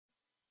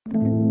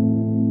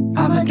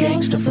a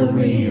gangster for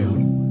real.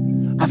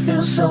 I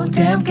feel so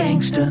damn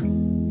gangster.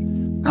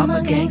 I'm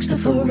a gangster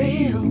for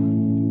real.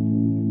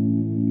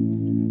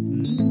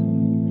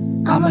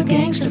 I'm a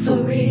gangster for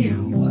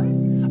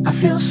real. I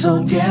feel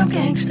so damn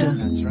gangster.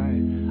 That's right.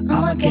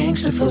 I'm a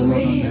gangster for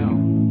real.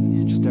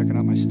 You're just checking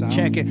out my style.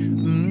 Check it.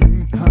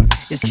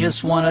 It's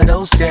just one of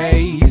those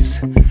days.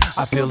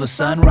 I feel the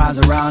sun rise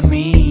around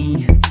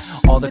me.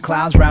 All the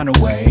clouds round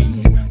away.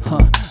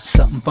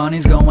 Something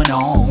funny's going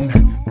on.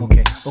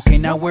 Okay,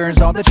 now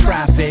where's all the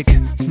traffic?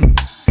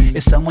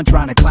 Is someone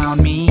trying to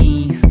clown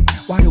me?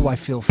 Why do I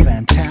feel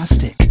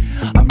fantastic?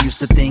 I'm used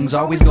to things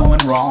always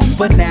going wrong,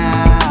 but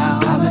now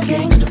I'm a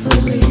gangster for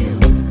real.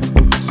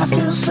 I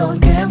feel so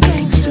damn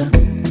gangster.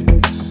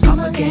 I'm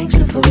a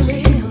gangster for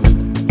real.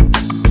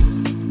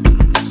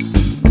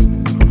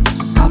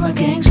 I'm a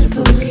gangster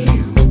for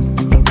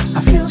real.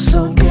 I feel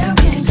so damn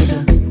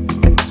gangster.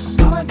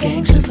 I'm a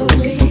gangster for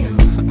real.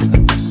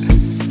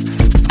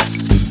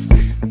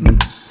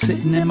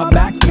 Sitting in my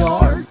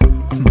backyard,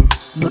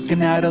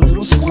 looking at a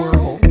little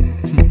squirrel.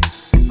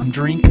 I'm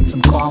drinking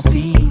some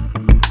coffee,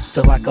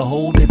 feel like a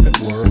whole different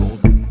world.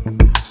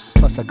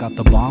 Plus I got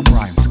the bomb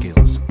rhyme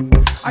skills.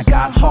 I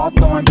got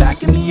Hawthorne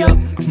backing me up.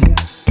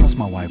 Plus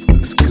my wife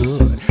looks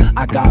good.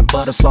 I got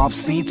butter soft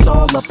seats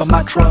all up in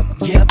my truck.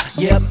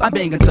 Yep, I'm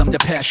banging some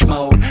Depeche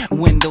Mode.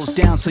 Windows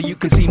down so you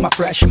can see my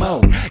fresh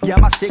mode. Yeah,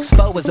 my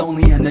 6'4" is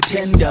only a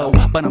Nintendo,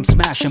 but I'm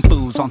smashing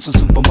fools on some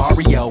Super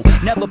Mario.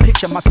 Never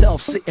picture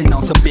myself sitting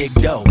on some big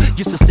dough.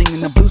 Used to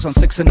singing the blues on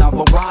 6 and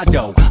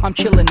Alvarado. I'm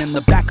chilling in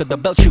the back of the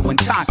belt chewing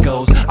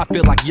tacos. I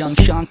feel like young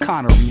Sean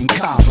Connery in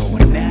Cabo.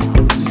 And now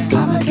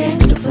I'm a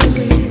gangster for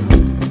real.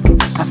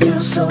 I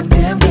feel so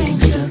damn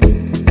gangster.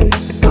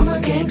 I'm a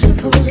gangster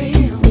for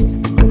real.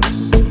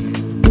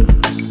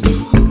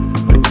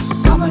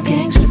 I'm a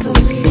gangster for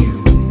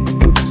real.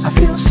 I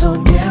feel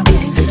so damn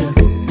gangster.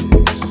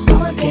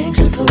 I'm a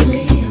gangster for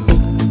real.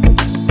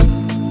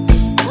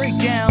 Break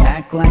down.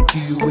 Act like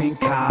you in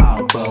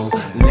Cabo.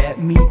 Let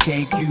me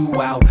take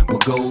you out. We'll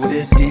go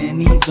to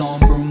Denny's on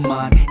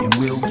Vermont and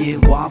we'll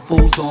get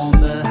waffles on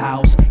the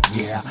house.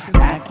 Yeah,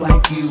 act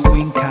like you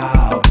in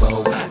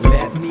Cabo.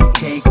 Let me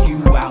take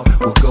you out.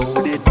 We'll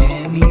go to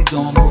Denny's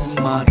on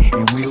Vermont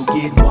and we'll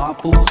get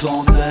waffles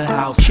on the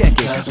house. Check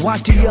it.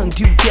 Watch the young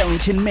Duke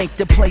Ellington make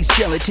the place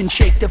gelatin.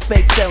 Shake the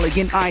fake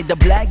Felligan, eye the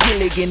black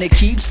Gilligan. To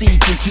keep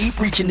seeking, keep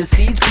reaching, the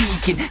seeds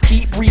peaking.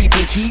 Keep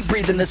reaping, keep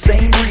breathing, the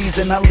same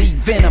reason I leak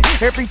venom.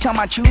 Every time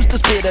I choose to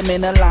spit them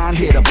in a line,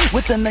 hit them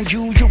with an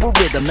unusual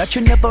rhythm that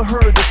you never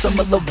heard of. Some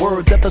of the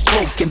words ever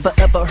spoken, but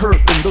ever heard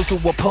from those who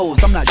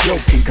oppose. I'm not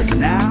joking, cause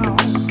now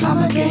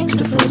I'm a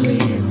gangster for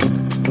real.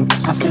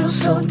 I feel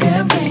so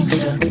damn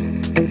gangster.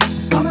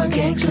 I'm a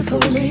gangster for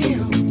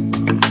real.